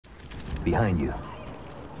Behind you.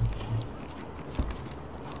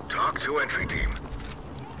 Talk to entry team.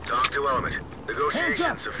 Talk to element.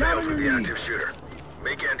 Negotiations have failed with the active shooter.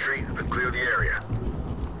 Make entry and clear the area.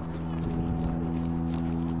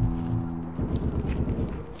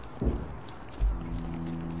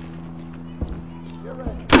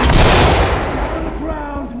 On the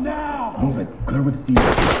ground now! Move it. Clear with C.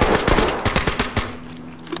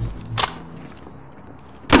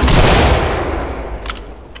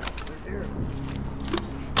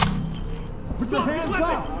 Put your hands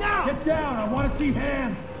up! Now! Get down! I want to see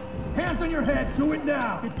hands! Hands on your head! Do it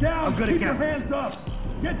now! Get down! Keep your hands up!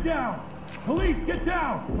 Get down! Police, get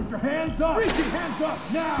down! Put your hands up! Hands up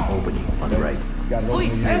now! Opening on the right.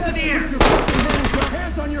 Police, hands in the air!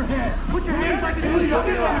 Hands on your head! Put your hands like a police on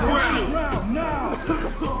the ground now!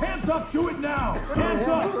 Hands up! Do it now! Hands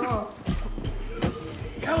up!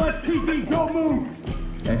 LSPD, don't move!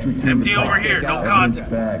 Entry team. Empty over here, no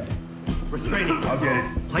contact. Bag. Restraining. I'll get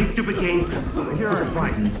it. Play stupid games. Here are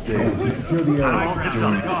advice. Secure the area.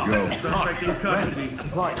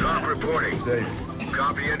 Talk reporting. Safe.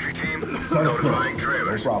 Copy entry team. Start Notifying search.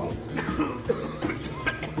 trailers. No problem.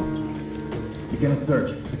 Begin a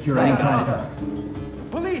search. Secure any contacts.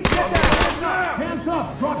 Police, get down! Hands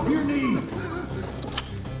up! Drop to your knees!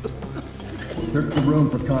 Search the room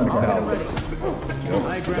for contacts.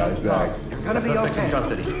 Got his bag. Gonna be okay.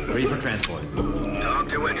 Custody. Ready for transport. Talk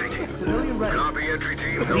to entry team. Copy entry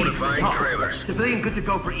team. Notifying trailers. Civilian good to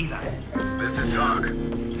go for evac. This is talk.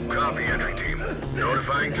 Copy entry team.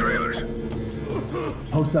 Notifying trailers.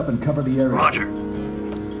 Post up and cover the area. Roger.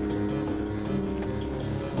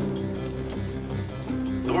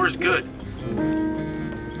 Door's good.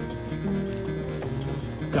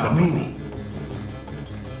 Got me.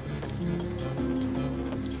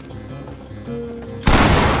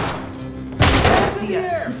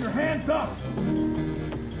 Get your hands up!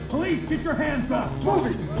 Police, get your hands up! Move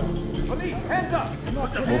it! Police, hands up! Put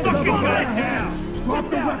the fucking gun down! Drop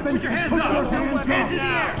the weapon! Put your hands up! Hands in the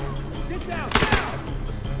air! Get down!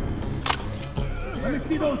 Let me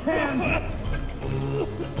see those hands!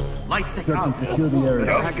 Lights Search out. and secure the area.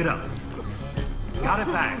 Pack it up. Got it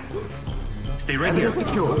back. Stay right here.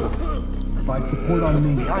 Secure. Provide support on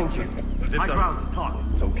me. Behind you. High ground, talk.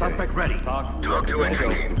 Okay. Suspect ready. Talk to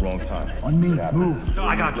entry team. Wrong time. On me. Move.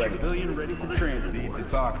 I got you. Civilian ready for transit.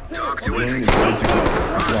 Talk to entry team. Roger.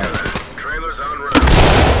 Trailers en route.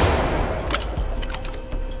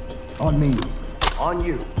 On me. On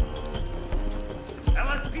you.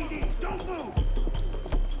 LSPD, don't move!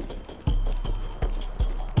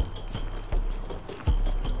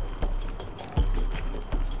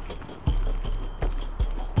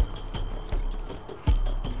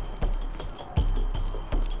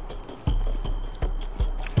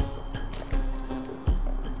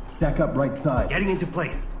 Stack up right side. Getting into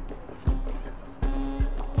place.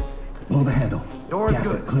 Blow the handle. Door's Gas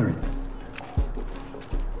good. it. Clear it.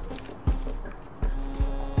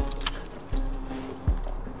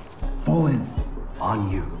 Fall in. On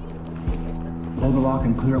you. Blow the lock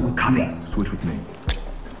and clear it with Copy. CS. Switch with me.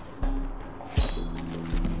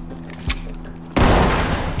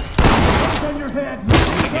 Hands on your head!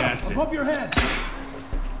 Hands up, above your head!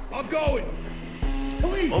 I'm going.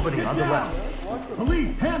 Police, Opening get on the down. left.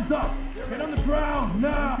 Police, hands up! Get on the ground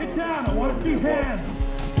now! Get down! I want to see hands!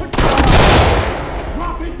 Put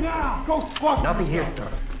Drop it now! Go fuck. Nothing here, sir.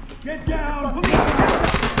 Get down!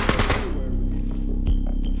 Police!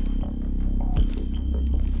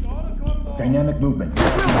 Dynamic movement. Down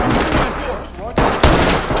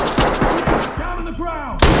on the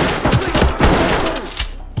ground! Get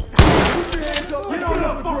on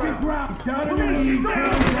the fucking ground! Down on your knees!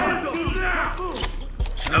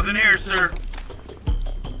 Nothing here, sir.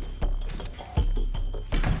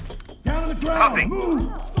 Down on the ground! Copy.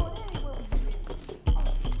 Move!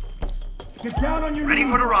 Get down on your Ready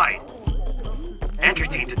knees! for the ride. Entry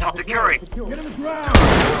team to top security. Get on the ground!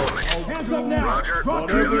 Hands up now! Roger. Drop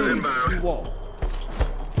Trailers your inbound.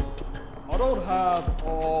 I don't have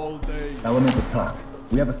all day. Element to talk.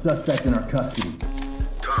 We have a suspect in our custody.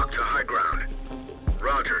 Talk to high ground.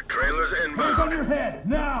 Roger. Trailers Hands on inbound. your head,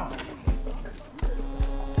 now!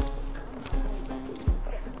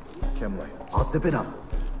 Chimley. I'll zip it up.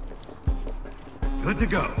 Good to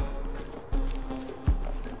go.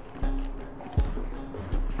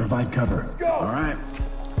 Provide cover. All right.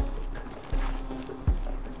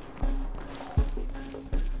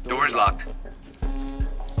 Door's locked.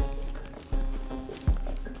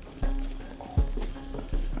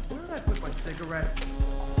 Where did I put my cigarette?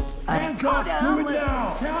 I Hands go up, down, do it listen.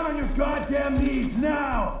 now! Down on your goddamn knees,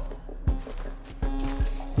 now!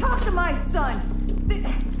 Talk to my sons.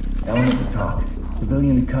 Element to talk.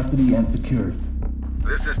 Civilian in custody and secured.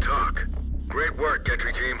 This is talk. Great work,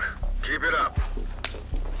 entry team. Keep it up.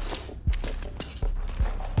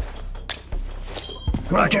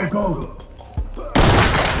 Go, Roger. go, go!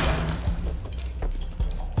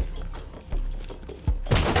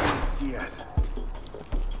 CS.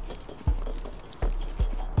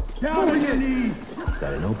 Down on your knees!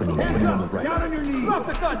 Got an opening Hands on the up! right. Down on your knees! Drop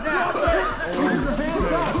the gun now! Put your hands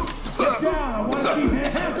up! Get down! I want to see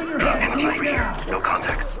hands on your head! Hands over here. Down. No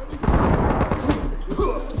contacts.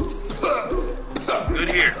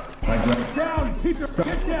 Good here. Get down! Keep your...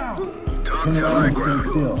 Get down! Talk Turn to around high and stay ground.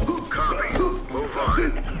 still. Copy. Move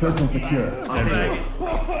on. Search and secure.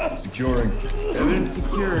 Securing. Evidence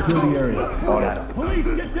secured. Secure the area. Police,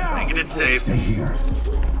 get down! Making it safe. Stay here.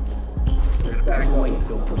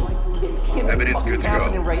 Evidence good to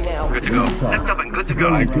go. Right now. Good to go. Lift up and good to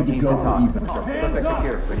go. Good to go for even. Hands up!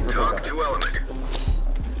 Talk to element.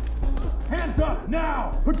 Hands up,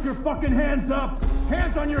 now! Put your fucking hands up!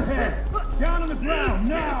 Hands on your head! Down on the ground,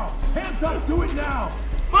 now! Hands up, do it now!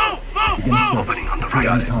 Move! Move! Move! Opening on the Got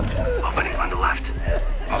right. it. Contact. Opening on the left.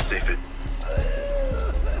 I'll safe it.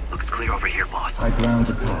 Looks clear over here, boss. High ground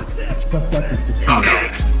to talk. Suspect is secure. Okay.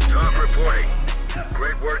 Talk reporting.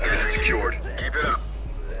 Great work, entry. Secured. Keep it up.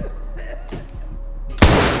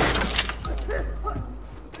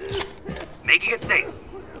 Making it safe.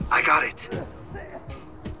 I got it.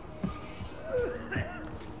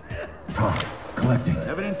 Talk. Collecting.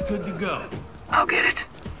 Evidence good to go. I'll get it.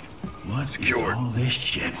 What is Secured. all this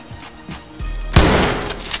shit?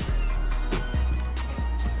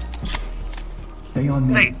 Stay on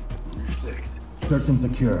me. Safe. Search and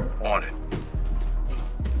secure. On it.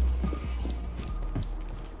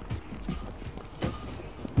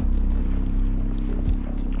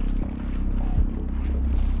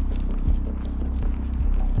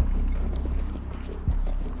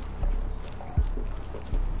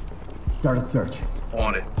 Start a search.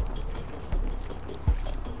 On it.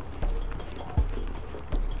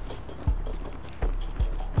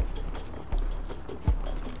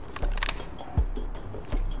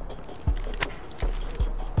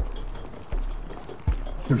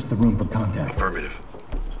 Search the room for contact. Affirmative.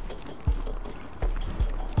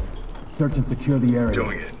 Search and secure the area.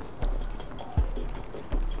 Doing it.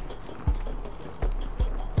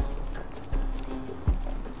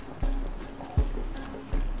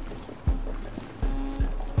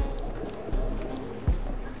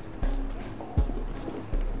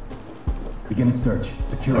 Begin a search.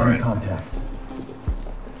 Secure All any right. contacts.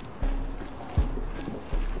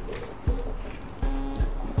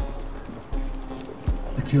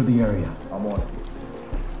 Secure the area. I'm on it.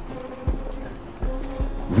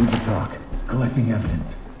 Lead the talk. Collecting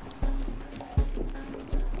evidence.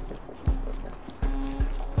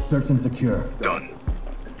 Search and secure. Done.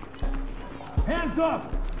 Hands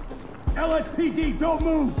up! LSPD, don't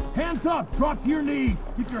move! Hands up! Drop to your knees!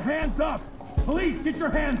 Get your hands up! Police, get your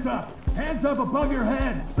hands up! Hands up above your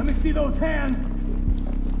head! Let me see those hands!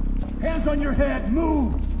 Hands on your head!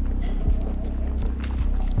 Move!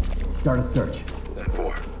 Start a search.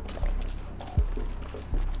 4.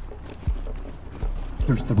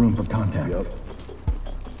 Search the room for contacts.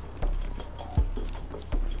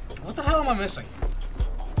 What the hell am I missing?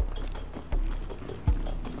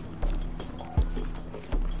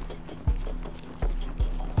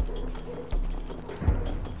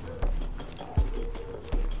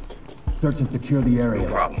 Search and secure the area. No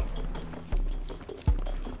problem.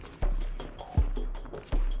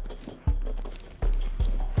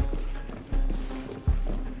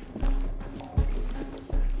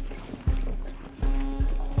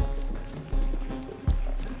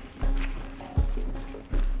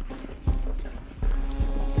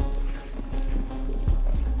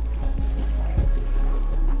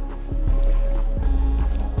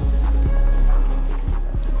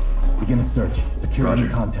 Begin a search. Secure any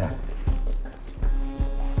Roger. contacts.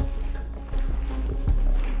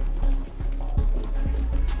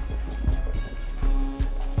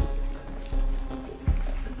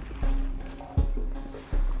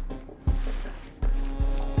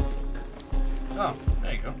 Oh,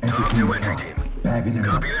 there you go. Talk to entry team. Bag and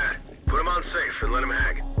Copy that. Put him on safe and let him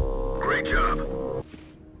hang. Great job.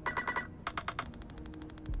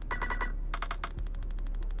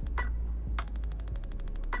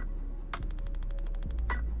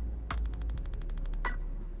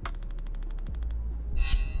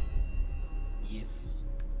 Yes.